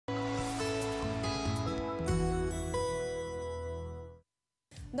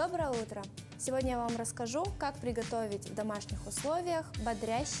Доброе утро! Сегодня я вам расскажу, как приготовить в домашних условиях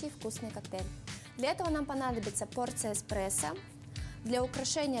бодрящий вкусный коктейль. Для этого нам понадобится порция эспрессо, для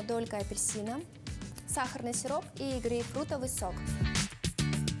украшения долька апельсина, сахарный сироп и грейпфрутовый сок.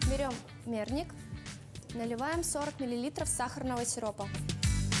 Берем мерник, наливаем 40 мл сахарного сиропа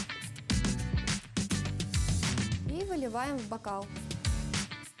и выливаем в бокал.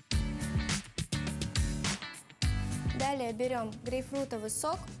 Далее берем грейпфрутовый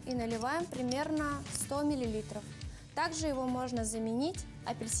сок и наливаем примерно 100 мл. Также его можно заменить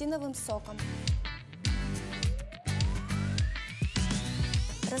апельсиновым соком.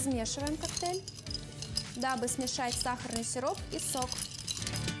 Размешиваем коктейль, дабы смешать сахарный сироп и сок.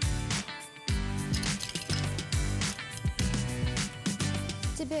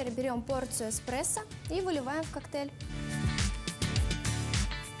 Теперь берем порцию эспрессо и выливаем в коктейль.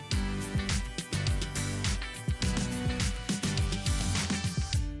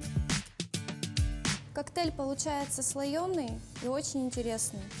 Коктейль получается слоеный и очень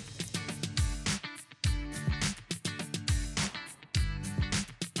интересный.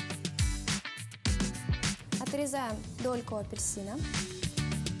 Отрезаем дольку апельсина.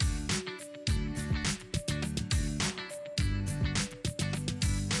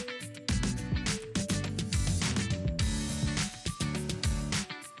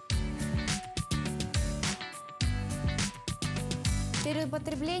 Перед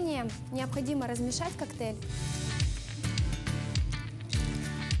употреблением необходимо размешать коктейль.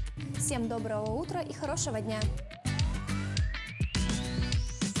 Всем доброго утра и хорошего дня!